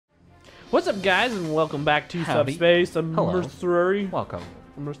What's up, guys, and welcome back to Howdy. Subspace Emissary. Welcome.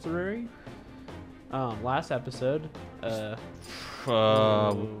 Emissary. Last episode. Was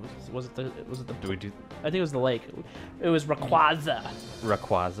it the? Do we do I think it was the lake. It was Rayquaza.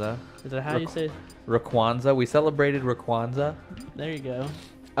 Rayquaza? Is that how you say? Rayquaza. We celebrated Rayquaza. There you go.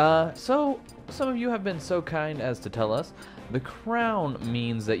 So some of you have been so kind as to tell us the crown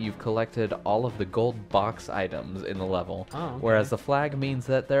means that you've collected all of the gold box items in the level, Oh, okay. whereas the flag means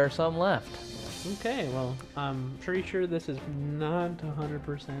that there are some left. Okay, well, I'm pretty sure this is not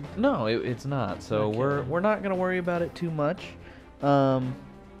 100%. No, it's not. So Okay. we're not gonna worry about it too much. I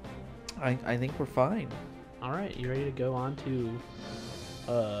think we're fine. All right, you ready to go on to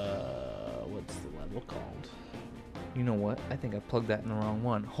what's the level called? You know what? I think I plugged that in the wrong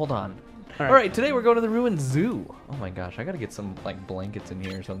one. Hold on. All All right, today we're going to the ruined zoo. Oh my gosh, I gotta get some like blankets in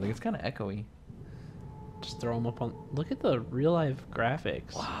here or something. It's kind of echoey. Just throw them up on. Look at the real life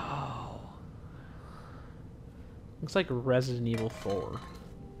graphics. Wow. Looks like Resident Evil 4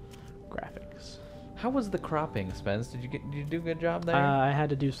 graphics. How was the cropping, Spence? Did you do a good job there? I had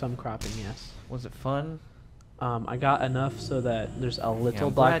to do some cropping, yes. Was it fun? I got enough so that there's a Yeah, little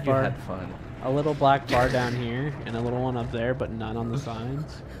I'm black glad you bar, had fun. a little black bar down here, and a little one up there, but none on the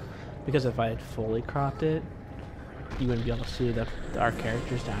sides. Because if I had fully cropped it, you wouldn't be able to see our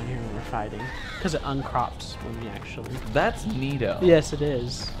characters down here when we're fighting. Because it uncrops when we actually. That's neato. Yes, it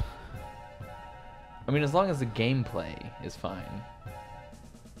is. I mean, as long as the gameplay is fine.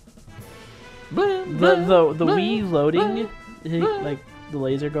 The Wii loading, like the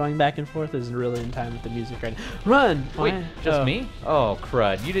laser going back and forth, is really in time with the music right now. Run! Wait, Why? just Oh. me? Oh,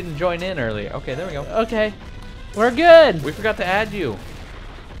 crud. You didn't join in earlier. Okay, there we go. Okay, we're good. We forgot to add you.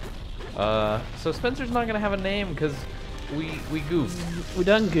 So Spencer's not gonna have a name because we goofed. We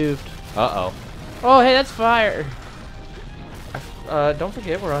done goofed. Uh-oh. Oh, hey, that's fire. Don't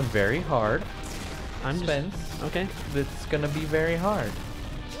forget we're on very hard. I'm Spence. Okay. It's gonna be very hard.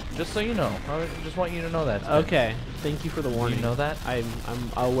 Just so you know. I just want you to know that. Spence. Okay. Thank you for the warning. You know that? I'm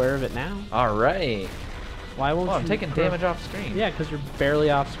aware of it now. All right. Why won't Oh, you? I'm taking damage off screen. Yeah, because you're barely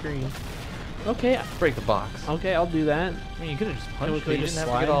off screen. Okay. Break the box. Okay, I'll do that. I mean, you could have just Can punched we me. You just didn't have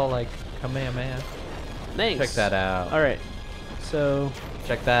to slide? get all like Kamehameha. Thanks. Check that out. All right. So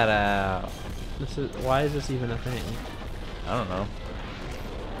Check that out. this is why is this even a thing? I don't know.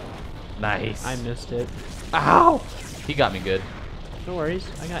 Nice. I missed it. Ow! He got me good. No worries.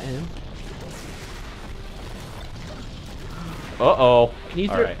 I got him. Uh-oh. Can you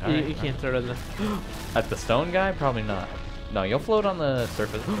throw? Alright, alright. You can't throw it on the. At the stone guy? Probably not. No, you'll float on the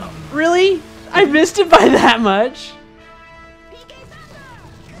surface. Really? I missed it by that much.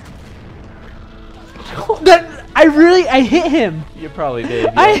 I hit him. You probably did.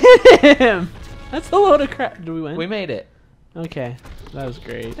 Yeah. I hit him. That's a load of crap. Did we win? We made it. Okay, that was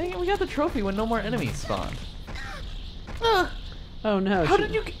great. Dang it, we got the trophy when no more enemies spawned. Oh no. How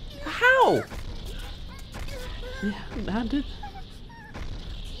did you get... How? Yeah, how did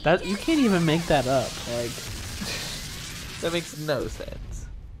that? You can't even make that up. Like, That makes no sense.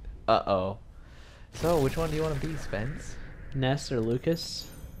 Uh-oh. So, which one do you want to be, Spence? Ness or Lucas?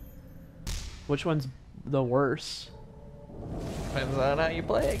 Which one's the worst? Depends on how you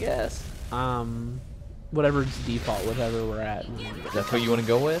play, I guess. Whatever's default, whatever we're at. That's what you want to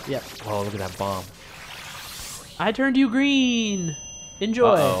go with? Yep. Oh, look at that bomb. I turned you green.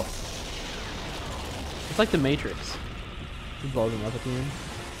 Enjoy. Uh-oh. It's like the Matrix. He blows him up at the end.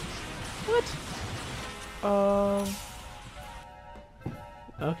 What?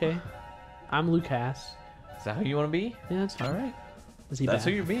 Okay. I'm Lucas. Is that who you want to be? Yeah, that's fine. All right. Is he That's bad?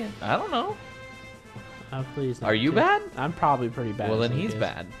 who you're being. I don't know. Oh, please. not Are you too. bad? I'm probably pretty bad. Well, then as he's Lucas.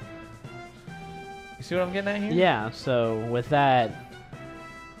 bad. You see what I'm getting at here? Yeah, so with that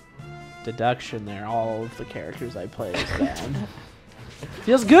deduction there, all of the characters I play is bad.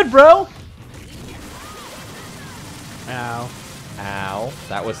 Feels good, bro! Ow. Ow.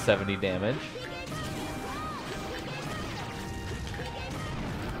 That was 70 damage.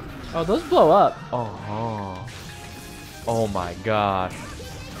 Oh, those blow up. Oh. Oh my gosh.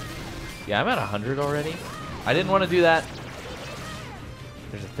 Yeah, I'm at 100 already. I didn't want to do that.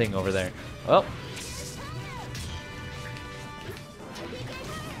 There's a thing over there. Oh.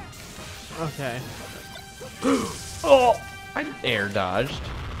 Okay. Oh! I air dodged.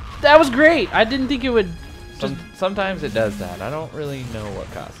 That was great! I didn't think it would just... Sometimes it does that. I don't really know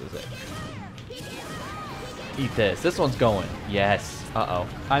what causes it. Eat this. This one's going. Yes. Uh-oh.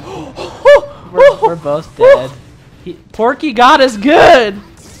 we're both dead. Porky got us good!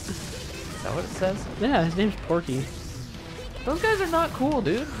 Is that what it says? Yeah, his name's Porky. Those guys are not cool,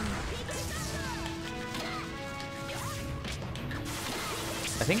 dude.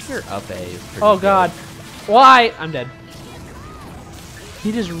 I think your up A is pretty Oh good. god. Why? I'm dead.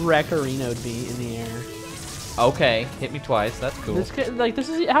 He just wreck-arenoed me in the air. Okay, hit me twice. That's cool. This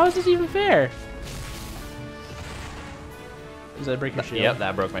is how is this even fair? Does that break your shield? Yep,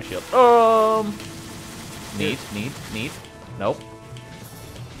 that broke my shield. Neat. Nope.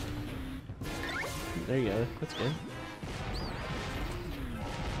 There you go. That's good.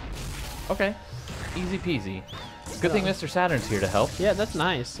 Okay. Easy peasy. Good thing Mr. Saturn's here to help. Yeah, that's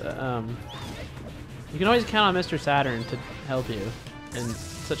nice. You can always count on Mr. Saturn to help you in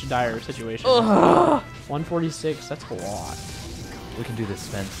such a dire situation. Ugh. 146, that's a lot. We can do this,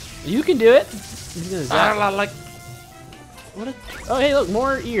 Spence. You can do it. He's gonna zap. Like. What oh, hey, look,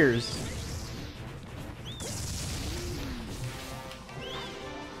 more ears.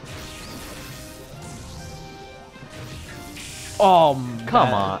 Oh,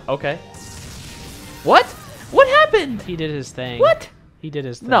 Come on. Okay. What? What happened? He did his thing. What? He did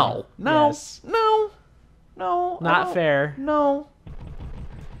his thing. No. No. Yes. No. No. Not fair. No.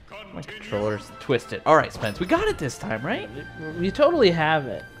 My controller's twisted. All right, Spence. We got it this time, right? You totally have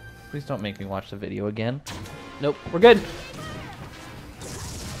it. Please don't make me watch the video again. Nope, we're good.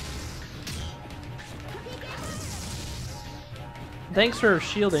 Thanks for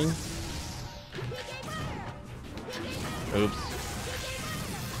shielding. Oops.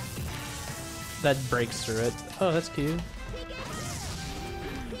 That breaks through it. Oh, that's cute.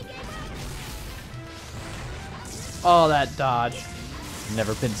 Oh, that dodge.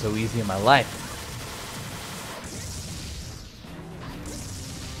 Never been so easy in my life.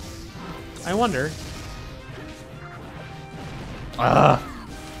 I wonder. Ah.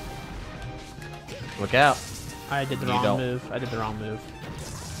 Look out. I did the You wrong don't. move. I did the wrong move.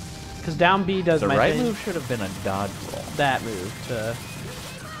 Because down B does The my right thing. move should have been a dodge roll. That move to,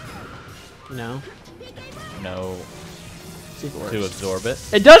 you know, No. see if it works. To absorb it.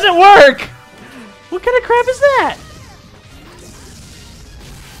 It doesn't work! What kind of crap is that?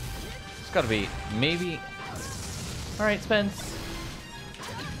 It's gotta be maybe. All right, Spence.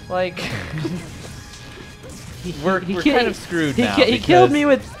 Like we're kind of screwed now. He killed me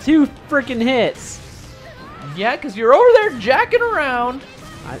with 2 freaking hits. Yeah, because you're over there jacking around.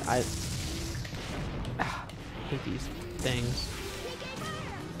 I hate these things.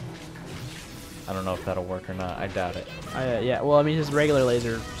 I don't know if that'll work or not. I doubt it. Yeah, well, I mean, his regular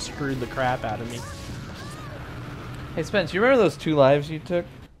laser screwed the crap out of me. Hey, Spence, you remember those 2 lives you took?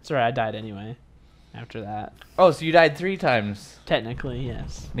 Sorry, I died anyway. After that, Oh, so you died 3 times. technically,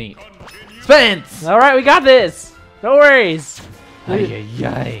 yes. Neat. Spence! All right, we got this. No worries. Ay, ay,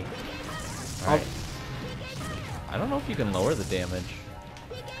 ay. All right. I don't know if you can lower the damage.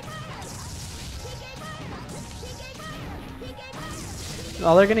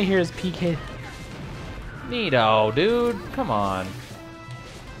 All they're gonna hear is PK. Neato, dude. Come on.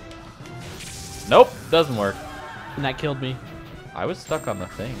 Nope, doesn't work. And that killed me. I was stuck on the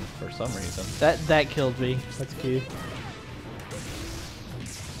thing for some reason. That killed me. That's cute.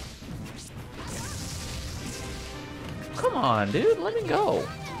 Come on, dude. Let me go.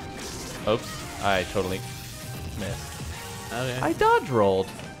 Oops. I totally missed. Okay. I dodge rolled.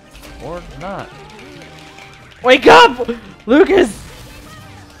 Or not. Wake up, Lucas!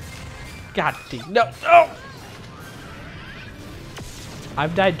 God damn. No. No.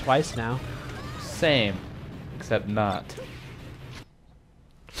 I've died twice now. Same. Except not.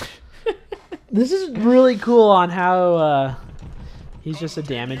 This is really cool on how he's just a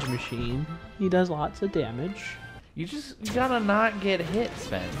damage machine. He does lots of damage. You gotta not get hit,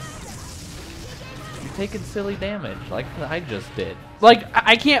 Spence. You're taking silly damage, like I just did. Like,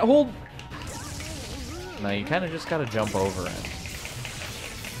 I can't hold... No, you kind of just gotta jump over it.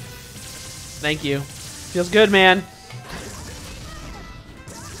 Thank you. Feels good, man.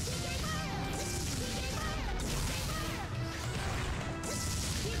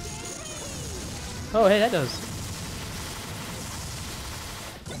 Oh, hey, that does.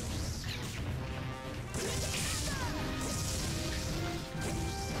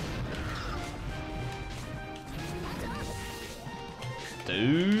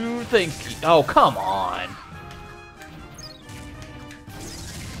 Dude, think. Oh, come on.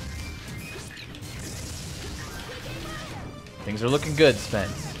 Things are looking good,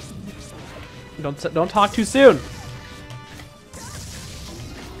 Spence. Don't talk too soon.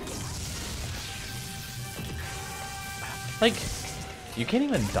 Like, You can't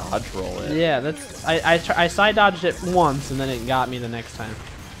even dodge roll it. yeah, that's I side dodged it once and then it got me the next time.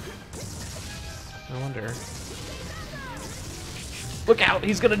 I wonder. Look out,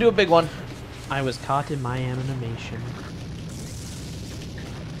 he's gonna do a big one. I was caught in my animation.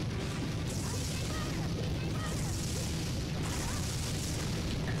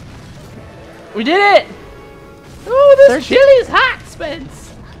 We did it! Oh, this chili's hot,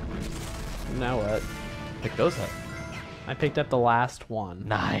 Spence. Now what? Pick those up. I picked up the last one.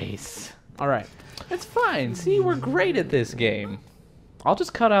 Nice. All right. It's fine. See, we're great at this game. I'll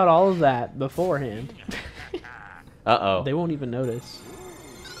just cut out all of that beforehand. Uh-oh. They won't even notice.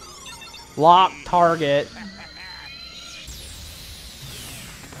 Lock target.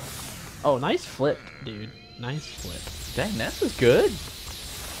 Oh, nice flip, dude. Nice flip. Dang, that was good.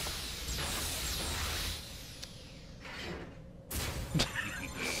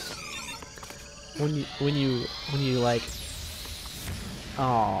 When you like,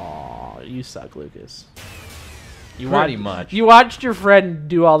 oh, you suck, Lucas. Pretty much. You watched your friend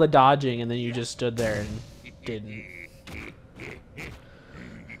do all the dodging, and then you just stood there and didn't.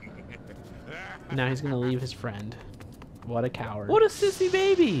 Now he's gonna leave his friend. What a coward. What a sissy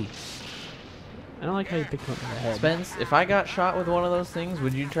baby. I don't like how you picked him up in the head. Spence, if I got shot with one of those things,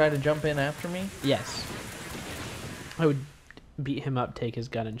 would you try to jump in after me? Yes. I would beat him up, take his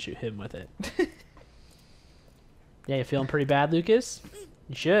gun, and shoot him with it. Yeah, you feeling pretty bad, Lucas?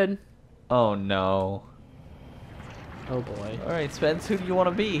 You should. Oh, no. Oh, boy. All right, Spence, who do you want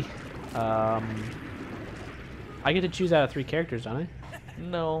to be? I get to choose out of 3 characters, don't I?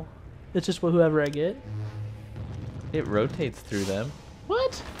 No. It's just whoever I get. It rotates through them,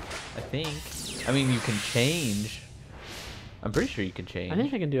 What? I think. I mean, you can change. I'm pretty sure you can change. I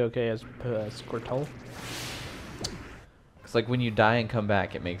think I can do okay as Squirtle. It's like when you die and come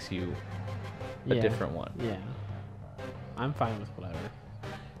back, it makes you a different one. Yeah. I'm fine with whatever.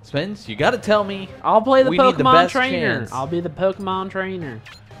 Spence, you got to tell me. I'll play the We need the Pokemon best trainer. chance. I'll be the Pokemon trainer.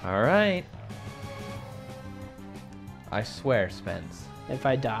 All right. I swear, Spence. If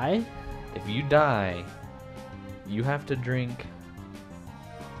I die, If you die, you have to drink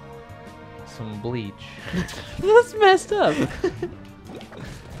some bleach. that's messed up.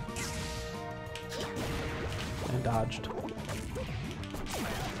 I dodged.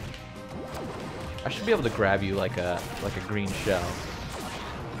 I should be able to grab you like a green shell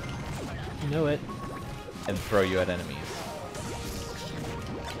You know it. and throw you at enemies.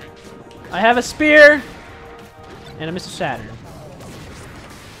 I have a spear and a Mr. Saturn.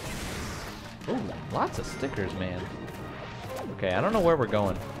 Ooh, lots of stickers, man. Okay, I don't know where we're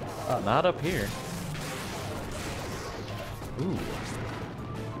going. Not up here. Ooh.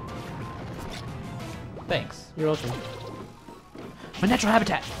 Thanks. You're welcome. My natural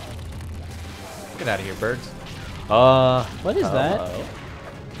habitat. Get out of here, birds. What is that?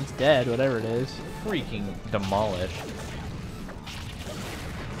 It's dead, whatever it is. Freaking demolished.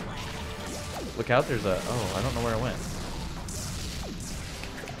 Look out, there's a... Oh, I don't know where it went.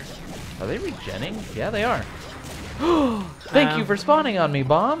 Are they regenning? Yeah, they are. Thank you for spawning on me,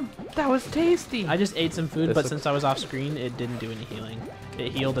 Bomb. That was tasty. I just ate some food, This but looks- since I was off screen, it didn't do any healing.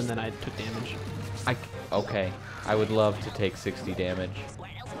 It healed and then I took damage. Okay, I would love to take 60 damage.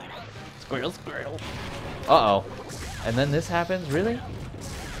 Squirrel, squirrel. Uh-oh. And then this happens? Really?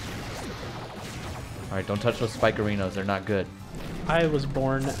 Alright, don't touch those spikerinos. They're not good. I was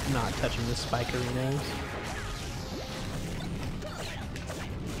born not touching the spikerinos.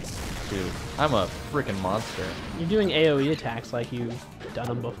 Dude, I'm a freaking monster. You're doing AoE attacks like you've done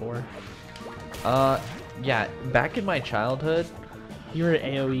them before. Yeah, back in my childhood, You were an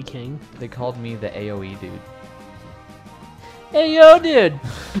AoE king. they called me the AoE dude. Hey, yo, dude!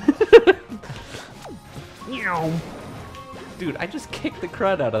 Dude, I just kicked the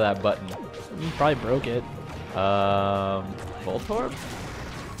crud out of that button. You probably broke it. Voltorb?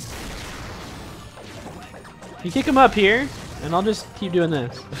 You kick him up here, and I'll just keep doing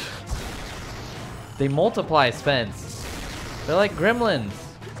this. They multiply, Spence. They're like gremlins.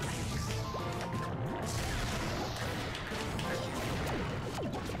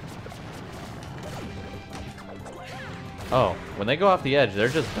 Oh, when they go off the edge, they're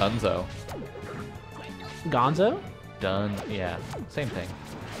just donezo. Gonzo? Done. Yeah, same thing.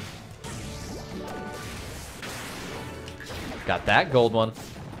 Got that gold one.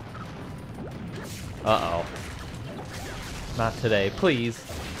 Uh-oh. Not today, please.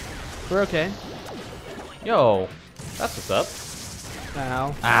 We're okay. Yo, that's what's up.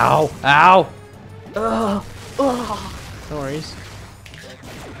 Ow. Ow! Ow! Ugh. Ugh. No worries.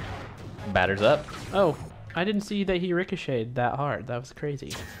 Batter's up. Oh, I didn't see that he ricocheted that hard. That was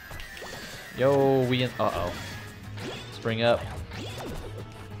crazy. Yo, we in. Uh-oh. Spring up.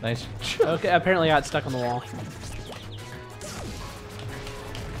 Nice. Okay, apparently I got stuck on the wall.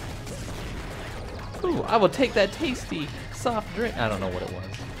 Ooh, I will take that tasty soft drink. I don't know what it was.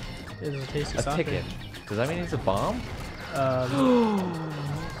 It was a tasty A soft ticket. drink. Does that mean he's a bomb? I'm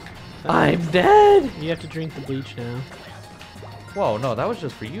I'm dead! You have to drink the bleach now. Whoa, no, that was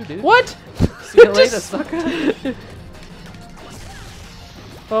just for you, dude. What? See you later, sucker.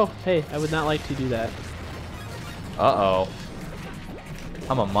 Oh, hey, I would not like to do that. Uh-oh.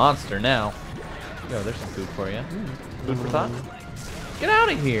 I'm a monster now. Yo, there's some food for you. Food for thought? Get out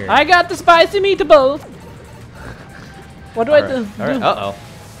of here. I got the spicy meatball. What do I do? All right. Uh-oh.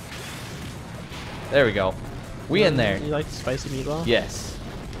 There we go. We in there. You like the spicy meatball? Yes.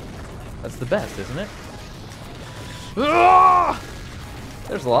 That's the best, isn't it? Ah!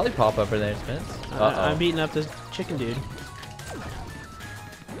 There's a lollipop over there, Spence. Uh-oh. I'm beating up this chicken dude.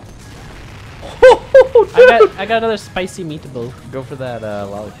 I got another spicy meatball. Go for that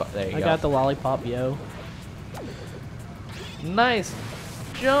lollipop. There you go. I got the lollipop, yo. Nice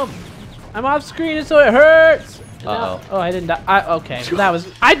jump. I'm off screen and so it hurts. Uh-oh. Oh, I didn't die. Okay, that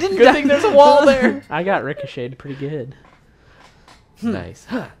was. I didn't. Good thing there's a wall there. I got ricocheted pretty good. Nice.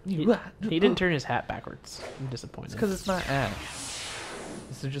 He didn't turn his hat backwards. I'm disappointed. It's because it's not Ash.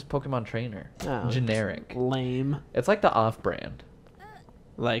 This is just Pokemon Trainer. Oh, generic. Lame. It's like the off-brand.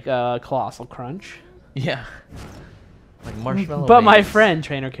 Like Colossal Crunch. Yeah. Like marshmallow. But my babies. friend,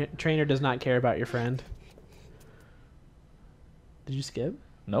 Trainer does not care about your friend. Did you skip?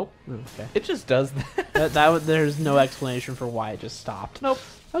 Nope. Oh, okay. It just does that. There's no explanation for why it just stopped. Nope.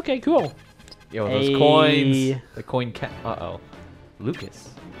 Okay, cool. Yo, those Hey. coins. The coin cat. Uh-oh. Lucas.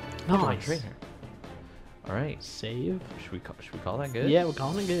 Pokemon Nice. Trainer. All right. Save. Should we call that good? Yeah, we're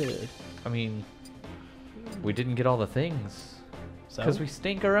calling it good. I mean, we didn't get all the things So because we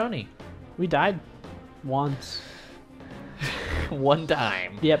stinkeroni. we died once. One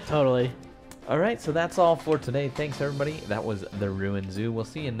time. Yep, totally. All right, so that's all for today. Thanks, everybody. That was the Ruin Zoo. We'll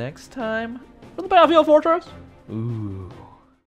see you next time. For the Battlefield Fortress. Ooh.